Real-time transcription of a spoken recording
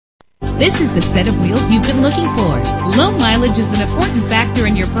This is the set of wheels you've been looking for. Low mileage is an important factor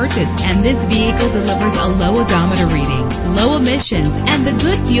in your purchase, and this vehicle delivers a low odometer reading. Low emissions and the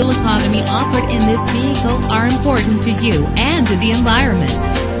good fuel economy offered in this vehicle are important to you and to the environment.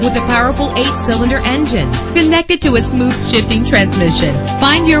 With a powerful 8-cylinder engine connected to a smooth shifting transmission,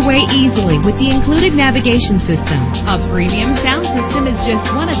 find your way easily with the included navigation system. A premium sound system is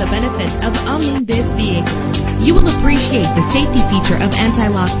just one of the benefits of owning this vehicle. You will appreciate the safety feature of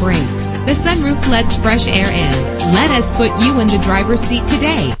anti-lock brakes. The sunroof lets fresh air in. Let us put you in the driver's seat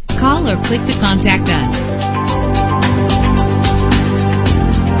today. Call or click to contact us.